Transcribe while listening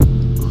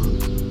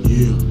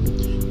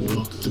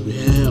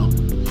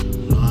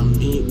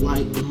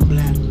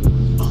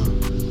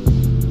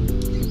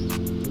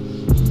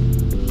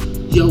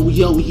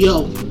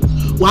yo.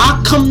 When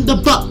I come to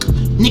buck,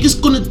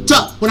 niggas gonna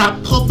duck. When I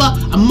puff up,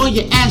 I'm on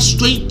your ass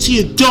straight to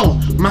your door.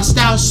 My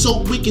style's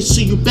so wicked,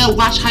 so you better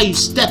watch how you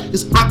step.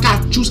 Cause I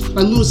got juice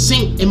like Lil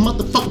Saint and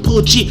motherfucker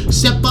Pull G.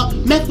 Step up,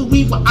 method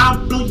weed where I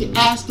blow your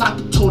ass like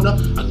a toner.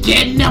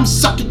 Again, I'm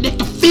sucking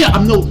nigga fear,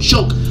 I'm no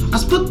joke. I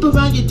split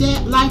around your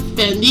dead like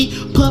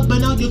Fendi,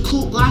 pumping on your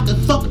cool like a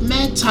fuck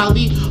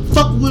mentality.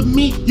 Fuck with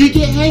me, you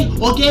get hang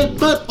or get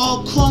butt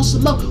or cross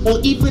them up, or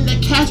even a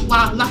cash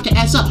while I lock your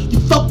ass up. You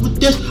fuck with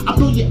this, I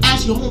blow your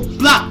ass your whole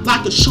block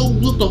like a show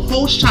with the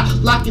whole shot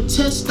like a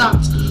 10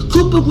 stops.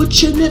 Cooper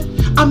with your lip,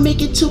 I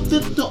make it till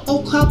 50 the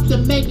old club to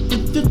make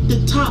and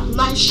 50 top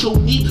light show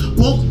me.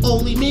 Walk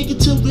only, make it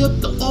till rip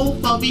the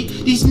old furry.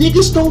 These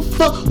niggas don't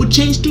fuck with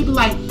James Street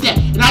like that.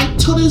 And I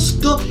told this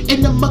girl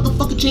in the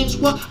motherfucker James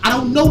what I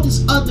don't know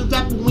this other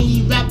rapper when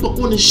he rapper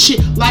on the shit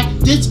like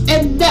this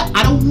and that.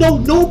 I don't know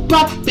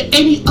nobody but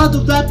any other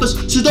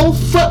rappers, so don't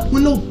fuck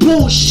with no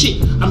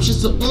bullshit. I'm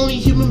just the only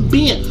human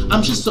being.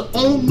 I'm just the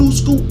old new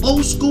school,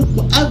 old school,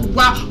 whatever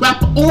I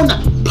rapper on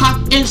the pop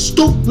and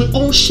stoop with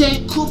on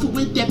shit coffee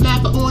with that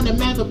mapper on the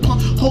mapper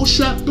pump whole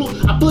strap blue.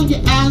 I burn your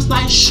ass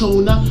like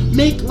Shona,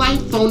 make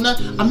life owner.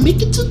 I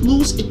make it to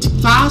lose it to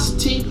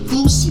velocity,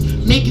 Lucy.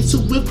 Make it to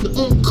whip the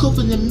own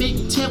cover and make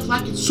it tap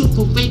like it's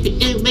super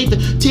raven and later.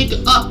 Take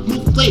it up,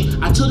 move late.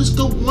 I tell this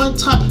girl one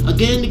time,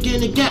 again,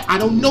 again, again. I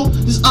don't know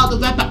this other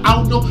rapper, I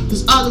don't know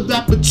this other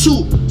rapper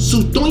too.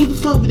 So don't even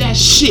fuck with that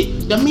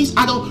shit. That means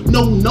I don't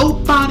know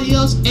nobody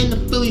else in the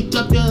Philly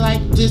W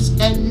like this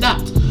and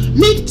that.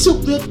 Make it to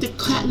rip the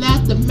clap,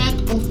 laugh the Mac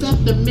on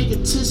fat to make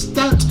it to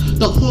stunt.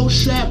 The whole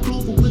strap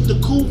over with the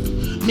koofy.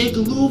 Make it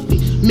loofy,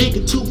 make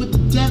it to with the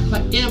death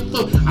like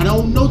info. I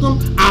don't know them,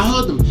 I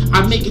heard them.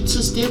 I make it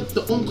to step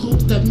the uncle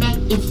that Mac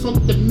in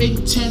front that make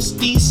it test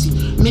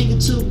DC. Make it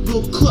to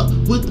real club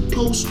with the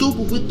pro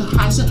stupid with the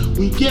high set.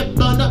 We get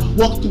burned up,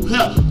 walk through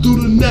hell,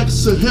 through the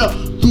next to hell,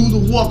 through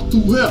the walk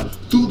through hell,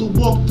 through the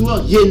walk through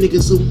hell. Yeah,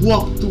 niggas will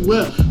walk through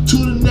hell, to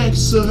the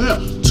next to hell,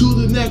 to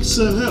the next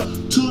to hell,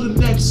 to the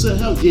next to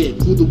hell. Yeah,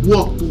 through the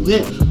walk through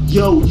hell.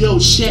 Yo,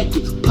 shake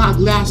it, pop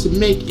glass and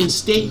make and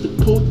stake the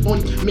port on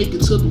it, make it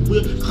to the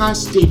wheel,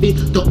 constantly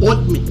the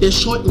ointment, the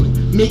shortment,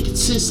 make it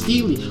to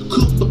steely,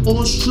 cook the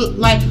oil strip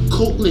like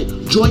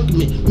Coatland,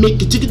 jointment,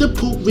 make it to the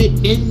poop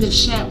with in the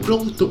shop,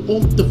 blow the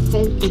off the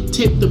phone and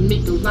tip to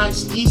make it like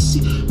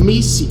Steezy,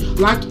 Meesy,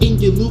 like in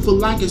your louver,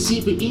 like a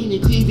zebra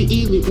eating, cleaving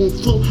eating on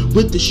foot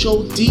with the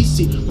show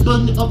DC,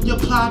 burning up your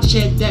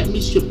project, that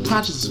means your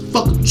project is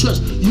fucking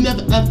trust, you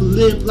never ever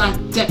live like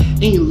that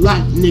in your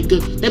life, nigga,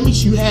 that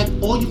means you have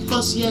all your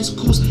fussy ass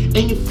cools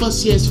and your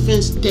fussy ass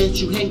friends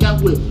that you hang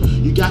out with.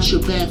 You got your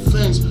bad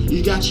friends,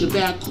 you got your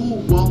bad cool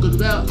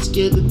walking around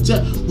scared to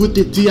death with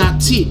the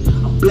DIT.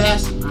 I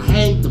blast, I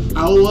hang them.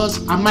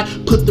 I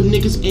might put them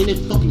niggas in their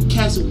fucking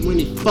castle when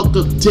they fuck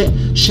up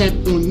dead. Shack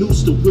on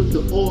noose with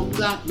the all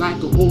black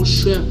like an old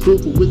strap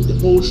roofer with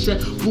the old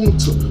strap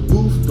roofer.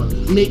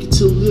 Make it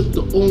to live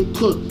the own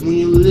cook. When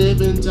you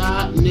live and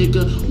die,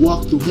 nigga,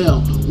 walk through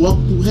hell. Walk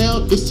through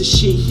hell, it's the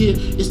shit here.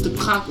 It's the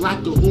clock like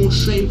an old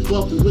straight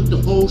buffer with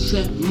the old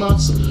strap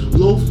monster.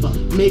 Loafer,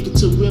 make it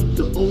to rip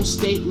the old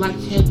state like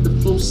head the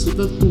flow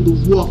silver through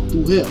the walk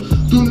through hell.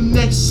 Through the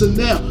next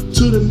hell,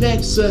 to the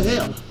next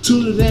hell,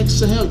 to the next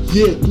hell,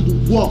 yeah, through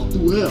the walk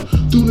through hell,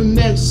 through the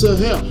next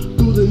hell,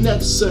 through the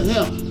next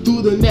hell,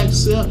 through the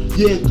next hell,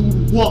 yeah, through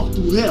the walk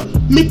through hell.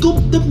 Make up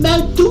the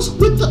mad deuce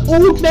with the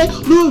old man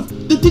roof.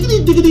 The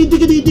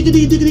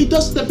diggity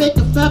dust that make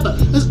a feather.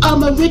 As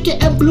I'm a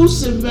wicked and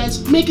blues and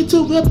reds. Make it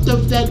to rip the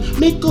red.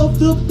 Make a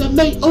filth that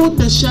may own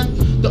the shed.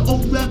 The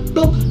old rap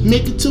blow,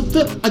 make it to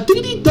rip. A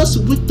diggity dust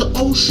with the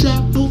old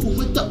strap over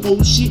with the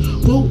old sheet.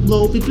 Roll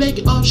low, we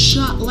blanket up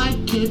shot like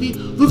Kerry.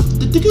 With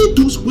the diggity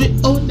deuce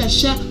with on that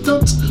shot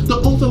dunks. The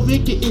over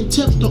wicked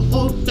intent, the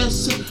old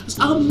vessel. As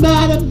I'm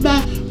mad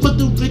for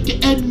the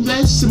wicked and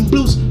reds and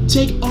blues.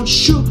 Take on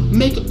shoe,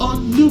 make it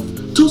on new.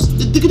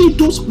 The diggity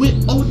deuce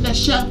with on that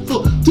shot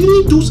for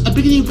diggity deuce, a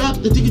biggity rap,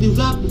 the diggity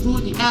rap,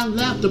 Rudy and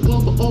laugh, the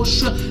bomber old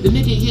shot, the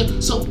nigga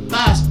here so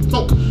fast,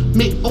 funk,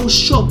 make old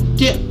show,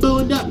 get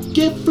burned up,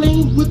 get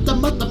flamed with the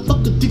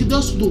motherfucker diggity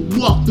dust to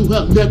walk through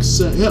hell, next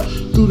to hell,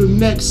 through the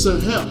next to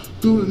hell,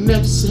 through the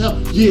next to hell,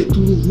 yeah,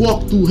 through the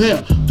walk through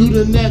hell, through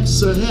the next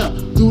to hell,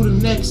 through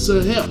the next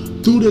to hell,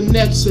 through the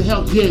next to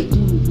hell, yeah,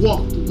 through the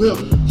walk through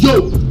hell,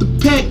 yo, the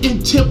pack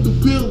and tip the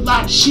wheel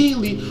like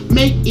Sheely,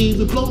 make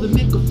even blow the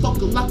nigga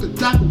fucker like a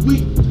dapper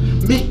weed.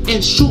 Make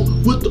and shoot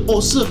with the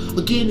ulcer.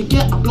 Again,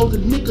 I blow the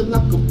nigga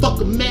like a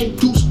fucking man,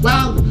 Deuce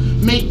Wilder.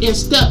 Make and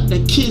step,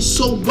 that kid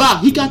so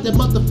wild. He got that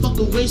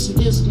motherfucker racing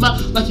his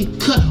mouth like he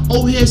cut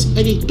old heads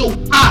and he throw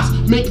eyes.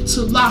 Make it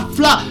to live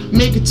fly,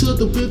 make it to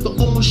the river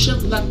on my ship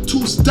like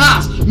 2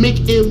 stars. Make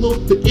it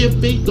look the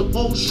invade the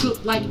old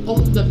strip like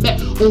on the back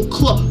on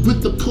club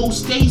with the pole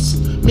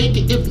station. Make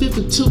it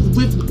vivid till the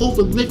river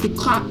over living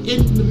clock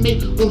in the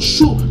make on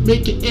shoe.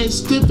 Make it and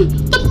stiffen.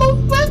 The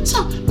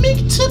Moretta, make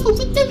it till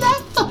with the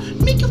laughter.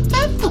 Make it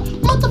forever,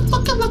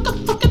 motherfucker like a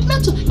fucking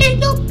mental. Ain't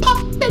no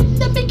poppin',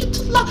 that make it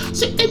to life.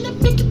 Say and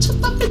then make it to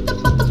life and the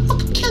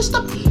motherfucker can't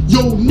stop.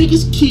 Yo,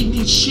 niggas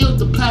kidney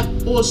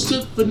for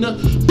symphony.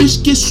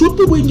 Bitch, get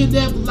swoopy when you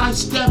never like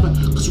stabbing.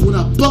 Cause when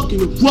I buck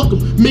and rock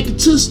him, make it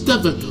to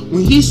stepping.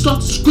 When he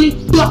starts to scream,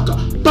 bucka,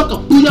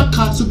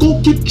 booyaka. So go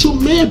get your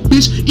man,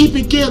 bitch.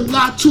 Even get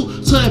lied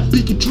to. So that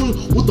big dream,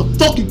 what the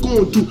fuck you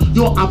gonna do?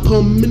 Yo, I put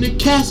him in the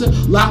casket,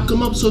 lock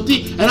him up so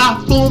deep, and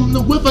I foam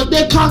the river.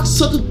 That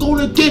cocksucker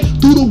gonna get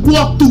through the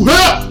walk through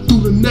hell,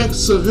 through the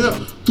next of hell,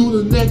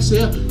 through the next of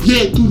hell,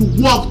 yeah, through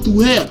the walk through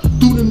hell,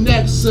 through the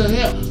next of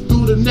hell,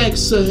 through the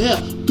next of hell,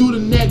 through the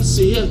next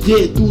of hell,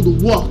 yeah, through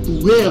the walk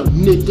through hell,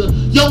 nigga.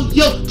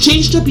 Yo,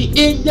 change to be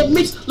in that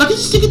mix, like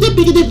it's stick it,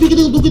 bigger than,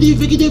 look at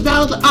it,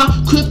 valid,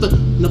 I'm quicker.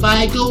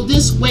 Nobody go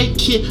this way,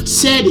 kid,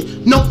 said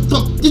it. No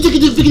fun,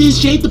 this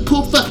shade the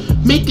proof up.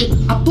 Make it,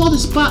 I pull the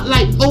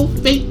spotlight,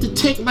 old fate to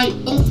take like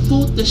old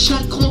food, the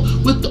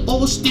shotgun with the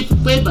old stiff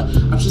flavor.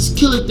 I'm just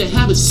killing to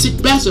have a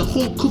sick bastard,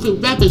 whole cooking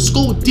rapper,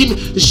 school demon,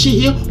 the shit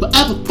here,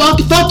 whatever, fuck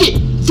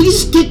it. Figure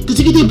stick, cause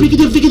you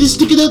can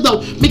stick it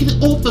though. Make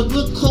it over,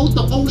 real close,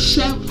 the old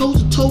shaft,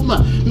 close the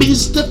toma. Make it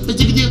stuff,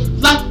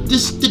 like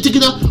this, the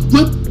ticket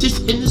whip this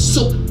in the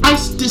soul,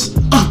 ice this,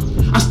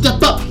 I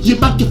step up, you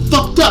might get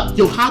fucked up.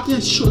 Yo, how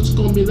that short's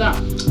gonna be loud?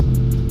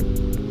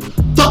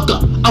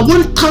 Fucker, I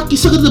want to cocky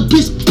sucker the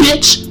bitch.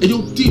 And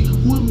yo, D,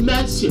 who am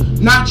mad here?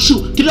 Not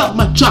you. Get off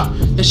my job.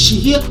 That shit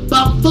here,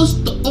 but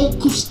first the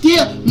uncle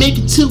still make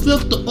it till real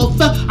the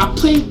offer. I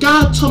play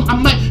God, told I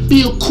might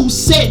be a cool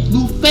set,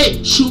 blue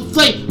fake, shoe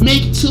flake,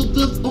 make it till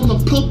real on the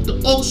plug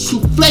the old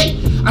souffle.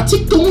 I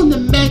take on the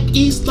Mac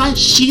East like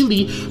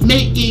Sheely,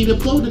 make it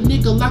blow the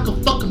nigga like a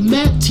fucking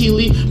Matt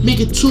Teely, make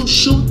it too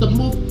short the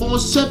move on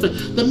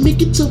 7, then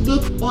make it to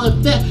real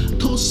on that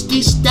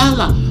toasty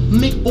stella,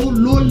 make oh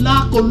lord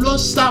lock or lord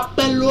stop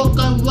and lord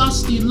got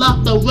rusty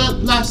lock the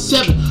red light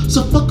 7.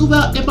 So fuck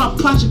around in my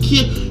project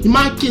here, you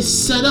might get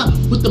set up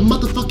with the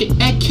motherfucking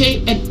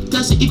AK and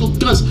that's an eagle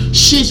guns.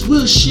 Shit's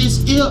real,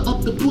 shit's ill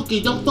up the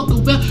bookie. Don't fuck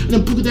around and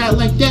then boogie that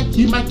like that,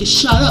 you might get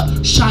shot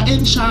up, shot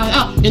in, shot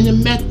out, and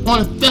then Mac on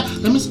the fair.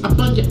 That means I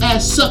burn your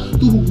ass up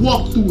through the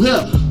walk through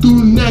hell, through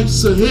the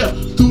next of hell,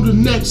 through the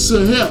next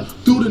of hell,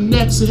 through the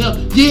next of hell,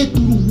 yeah,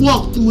 through the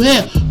walk through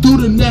hell, through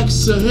the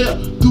next of hell,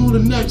 through the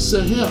next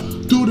of hell,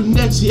 through the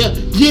next of hell,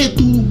 yeah,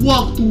 through the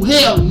walk through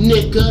hell,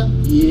 nigga,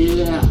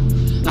 yeah.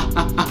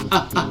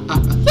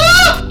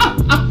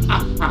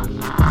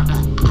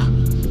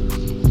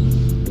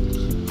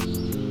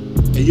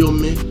 Hey yo,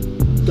 man,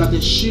 got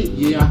that shit?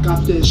 Yeah, I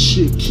got that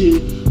shit,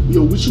 kid.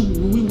 Yo, what you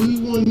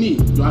wanna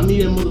need? Yo, I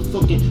need that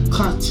motherfucking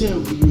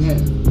cocktail you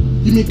have.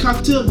 You mean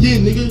cocktail? Yeah,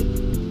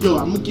 nigga. Yo,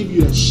 I'm gonna give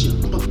you that shit.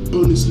 I'm about to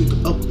burn this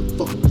nigga up with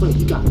the fucking flame.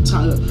 He got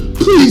tied up.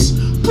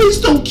 Please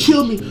don't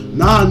kill me.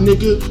 Nah,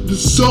 nigga,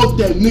 deserve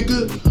that,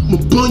 nigga. I'm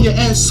gonna burn your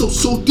ass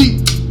so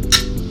deep.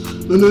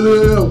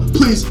 No,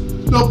 please,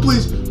 no,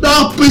 please,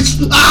 no,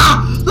 please.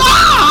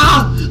 Ah!